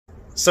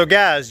So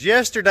guys,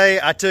 yesterday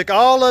I took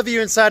all of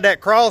you inside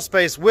that crawl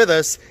space with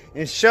us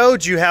and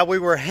showed you how we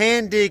were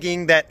hand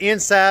digging that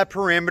inside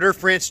perimeter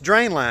French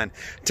drain line.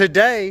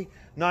 Today,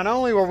 not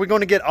only are we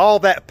going to get all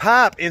that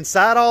pipe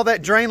inside all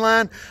that drain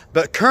line,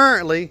 but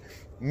currently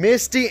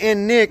Misty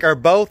and Nick are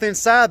both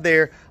inside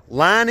there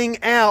lining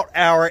out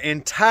our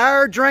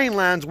entire drain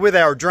lines with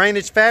our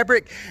drainage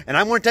fabric. And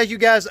I'm going to take you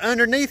guys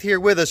underneath here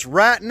with us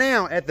right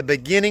now at the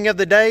beginning of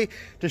the day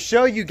to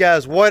show you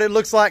guys what it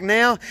looks like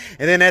now.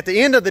 And then at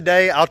the end of the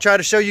day, I'll try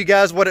to show you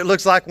guys what it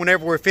looks like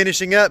whenever we're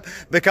finishing up,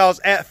 because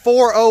at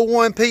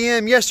 4:01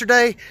 p.m.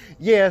 yesterday,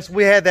 yes,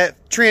 we had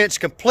that trench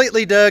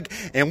completely dug,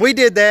 and we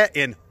did that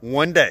in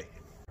one day.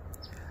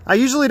 I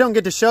usually don't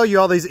get to show you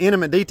all these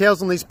intimate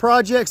details on these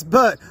projects,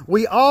 but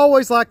we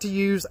always like to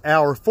use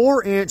our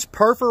 4-inch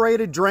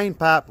perforated drain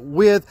pipe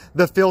with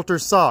the filter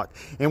sock.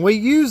 And we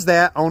use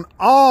that on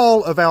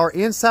all of our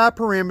inside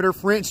perimeter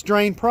French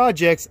drain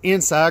projects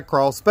inside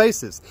crawl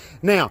spaces.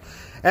 Now,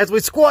 as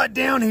we squat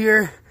down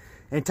here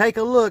and take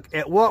a look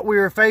at what we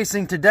are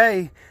facing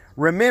today,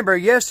 remember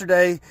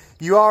yesterday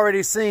you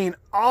already seen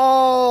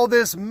all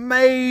this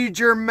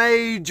major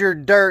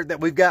dirt that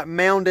we've got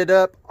mounded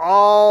up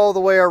all the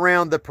way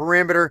around the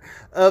perimeter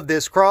of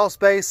this crawl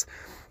space.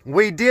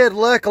 We did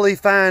luckily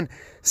find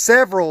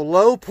several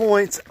low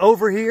points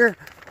over here.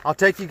 I'll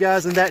take you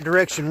guys in that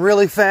direction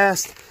really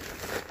fast.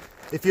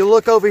 If you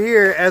look over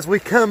here as we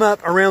come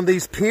up around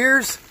these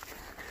piers,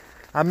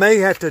 I may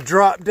have to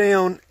drop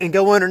down and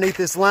go underneath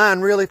this line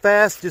really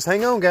fast. Just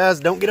hang on, guys.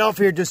 Don't get off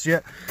here just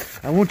yet.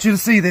 I want you to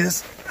see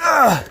this.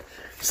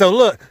 So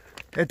look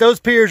at those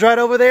piers right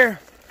over there.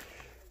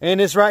 And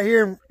it's right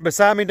here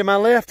beside me to my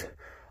left.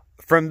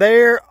 From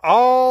there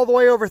all the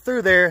way over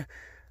through there,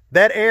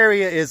 that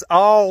area is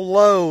all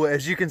low,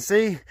 as you can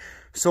see.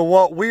 So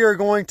what we are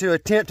going to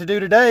attempt to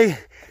do today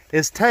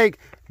is take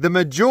the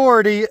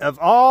majority of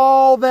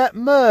all that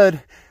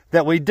mud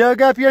that we dug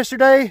up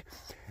yesterday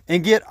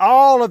and get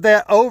all of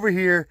that over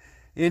here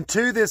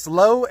into this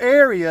low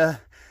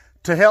area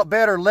to help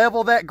better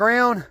level that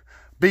ground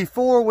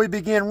before we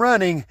begin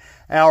running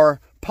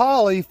our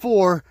poly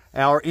for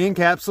our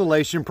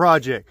encapsulation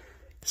project.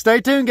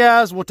 Stay tuned,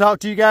 guys. We'll talk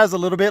to you guys a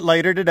little bit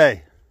later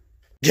today.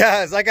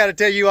 Guys, I got to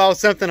tell you all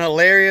something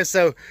hilarious.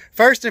 So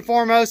first and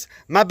foremost,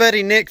 my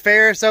buddy Nick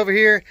Ferris over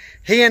here,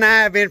 he and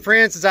I have been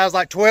friends since I was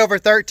like 12 or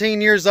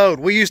 13 years old.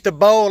 We used to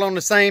bowl on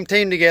the same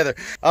team together.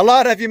 A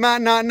lot of you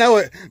might not know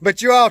it,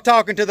 but you're all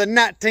talking to the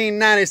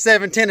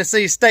 1997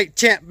 Tennessee State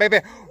champ, baby.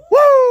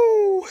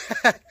 Woo!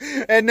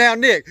 And now,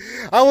 Nick,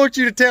 I want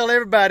you to tell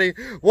everybody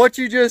what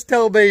you just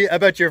told me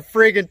about your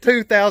friggin'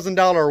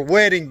 $2,000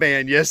 wedding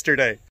band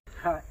yesterday.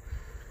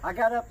 I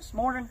got up this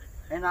morning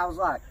and I was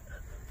like,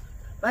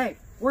 babe,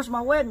 where's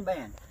my wedding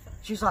band?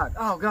 She's like,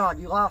 oh God,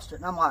 you lost it.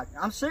 And I'm like,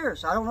 I'm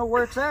serious, I don't know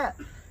where it's at.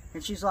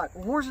 And she's like,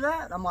 well, where's it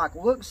at? I'm like,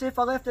 well, look and see if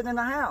I left it in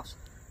the house.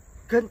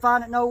 Couldn't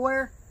find it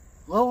nowhere.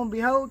 Lo and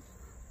behold,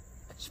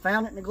 just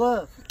found it in the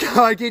glove.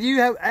 God, did you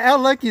have, how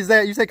lucky is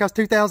that? You say it cost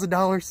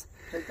 $2,000?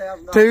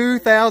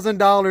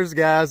 $2,000,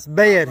 guys.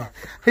 Bad.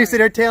 He sit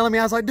there telling me,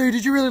 I was like, dude,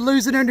 did you really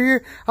lose it under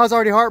here? I was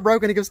already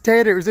heartbroken. He goes,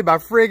 Ted, it was in my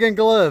friggin'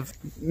 glove.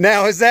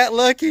 Now, is that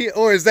lucky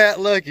or is that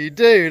lucky?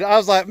 Dude, I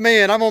was like,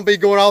 man, I'm going to be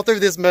going all through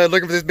this mud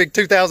looking for this big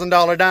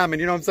 $2,000 diamond.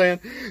 You know what I'm saying?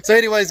 So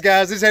anyways,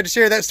 guys, I just had to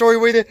share that story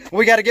with you.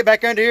 We got to get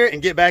back under here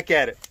and get back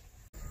at it.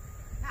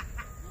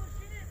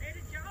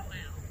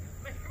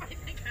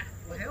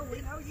 Well,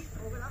 we know you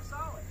pulled it. I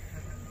saw it.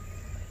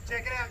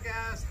 Check it out,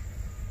 guys.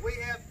 We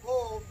have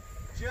pulled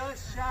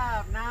just shy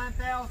of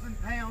 9,000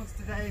 pounds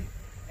today,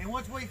 and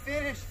once we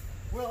finish,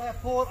 we'll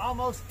have pulled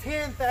almost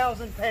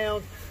 10,000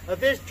 pounds of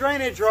this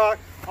drainage rock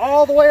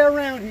all the way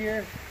around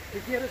here to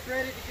get us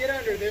ready to get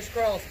under this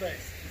crawl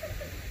space.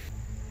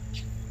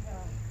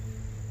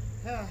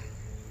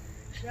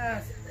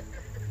 Guys,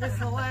 this is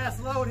the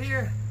last load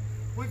here.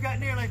 We've got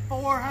nearly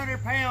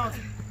 400 pounds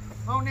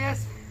on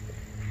this,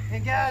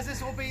 and guys,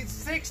 this will be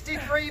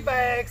 63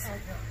 bags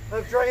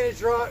of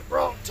drainage rock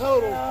brought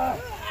total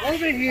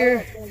over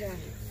here.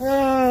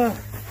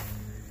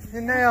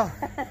 And now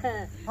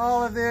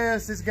all of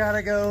this has got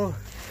to go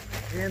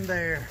in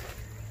there.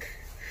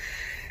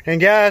 And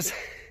guys,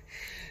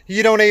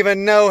 you don't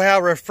even know how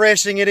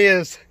refreshing it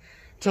is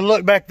to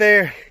look back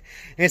there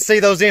and see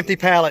those empty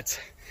pallets.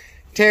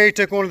 Terry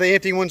took one of the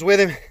empty ones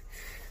with him,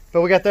 but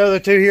we got the other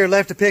two here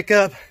left to pick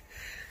up.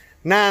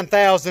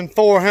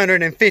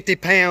 9,450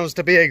 pounds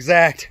to be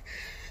exact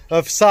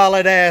of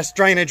solid ass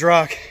drainage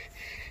rock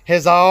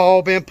has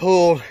all been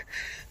pulled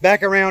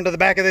back around to the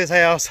back of this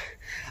house,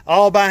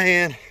 all by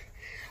hand,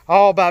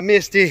 all by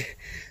Misty,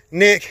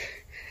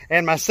 Nick,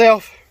 and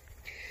myself.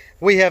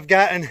 We have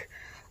gotten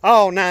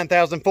all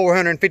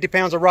 9,450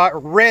 pounds of rock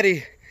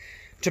ready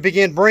to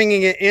begin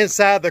bringing it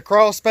inside the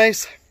crawl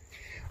space.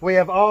 We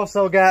have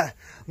also got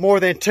more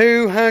than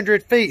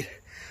 200 feet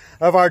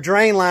of our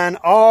drain line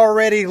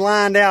already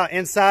lined out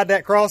inside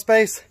that crawl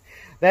space.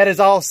 That is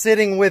all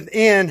sitting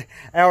within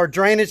our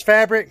drainage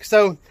fabric.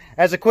 So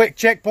as a quick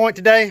checkpoint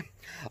today,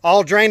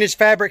 all drainage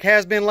fabric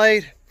has been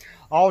laid.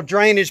 All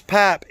drainage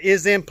pipe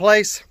is in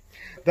place.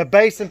 The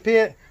basin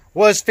pit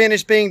was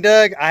finished being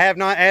dug. I have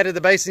not added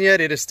the basin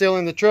yet. It is still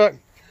in the truck.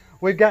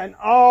 We've gotten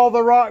all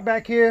the rock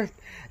back here.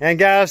 And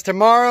guys,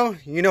 tomorrow,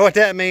 you know what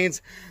that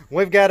means.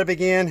 We've got to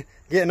begin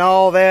getting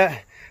all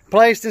that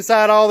placed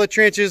inside all the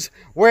trenches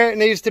where it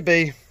needs to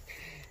be.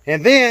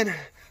 And then,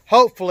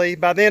 hopefully,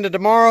 by the end of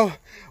tomorrow,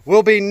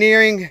 we'll be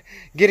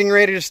getting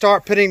ready to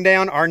start putting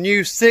down our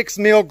new 6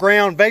 mil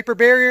ground vapor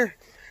barrier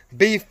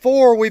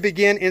before we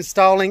begin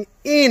installing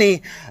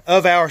any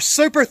of our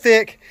super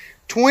thick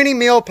 20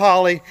 mil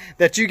poly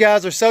that you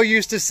guys are so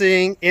used to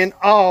seeing in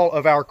all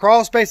of our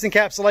crawl space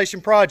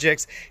encapsulation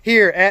projects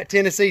here at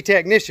Tennessee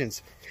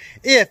Technicians.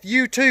 If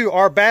you too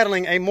are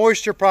battling a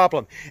moisture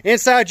problem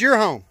inside your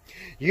home,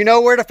 you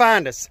know where to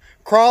find us.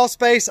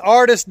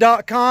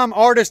 Crawlspaceartist.com.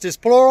 Artist is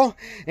plural.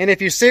 And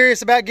if you're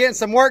serious about getting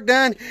some work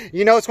done,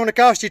 you know it's going to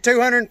cost you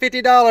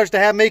 $250 to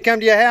have me come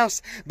to your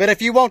house. But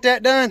if you want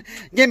that done,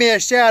 give me a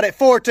shout at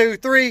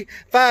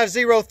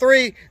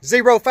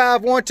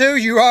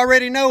 423-503-0512. You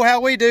already know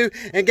how we do.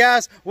 And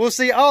guys, we'll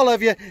see all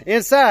of you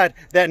inside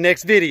that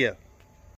next video.